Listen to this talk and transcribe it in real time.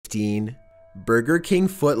15. Burger King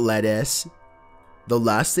foot lettuce. The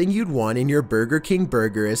last thing you'd want in your Burger King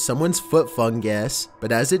burger is someone's foot fungus,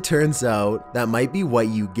 but as it turns out, that might be what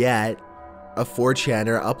you get. A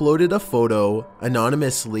 4chaner uploaded a photo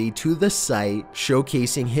anonymously to the site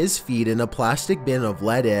showcasing his feet in a plastic bin of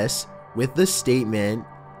lettuce with the statement,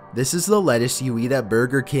 "This is the lettuce you eat at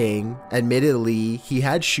Burger King." Admittedly, he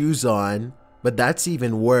had shoes on, but that's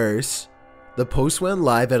even worse. The post went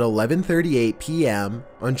live at 11:38 p.m.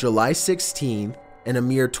 on July 16th, and a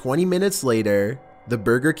mere 20 minutes later, the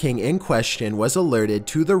Burger King in question was alerted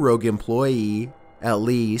to the rogue employee. At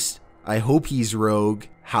least, I hope he's rogue.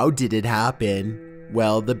 How did it happen?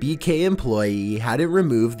 Well, the BK employee hadn't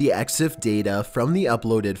removed the EXIF data from the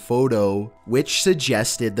uploaded photo, which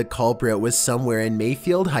suggested the culprit was somewhere in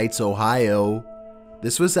Mayfield Heights, Ohio.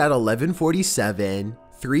 This was at 11:47.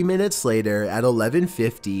 3 minutes later, at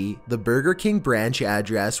 11:50, the Burger King branch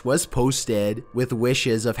address was posted with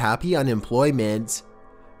wishes of happy unemployment.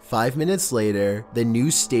 5 minutes later, the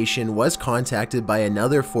news station was contacted by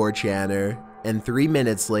another 4chaner, and 3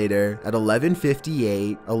 minutes later, at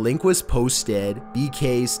 11:58, a link was posted,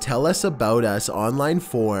 BK's Tell Us About Us online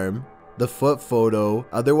form. The foot photo,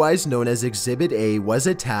 otherwise known as Exhibit A, was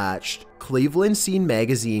attached. Cleveland Scene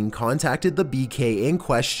magazine contacted the BK in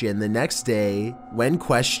question the next day. When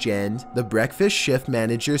questioned, the breakfast shift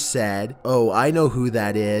manager said, "Oh, I know who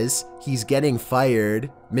that is. He's getting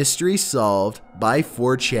fired." Mystery solved by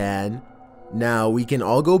 4chan. Now we can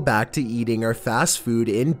all go back to eating our fast food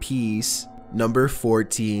in peace. Number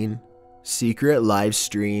 14. Secret live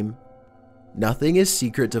stream. Nothing is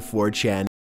secret to 4chan.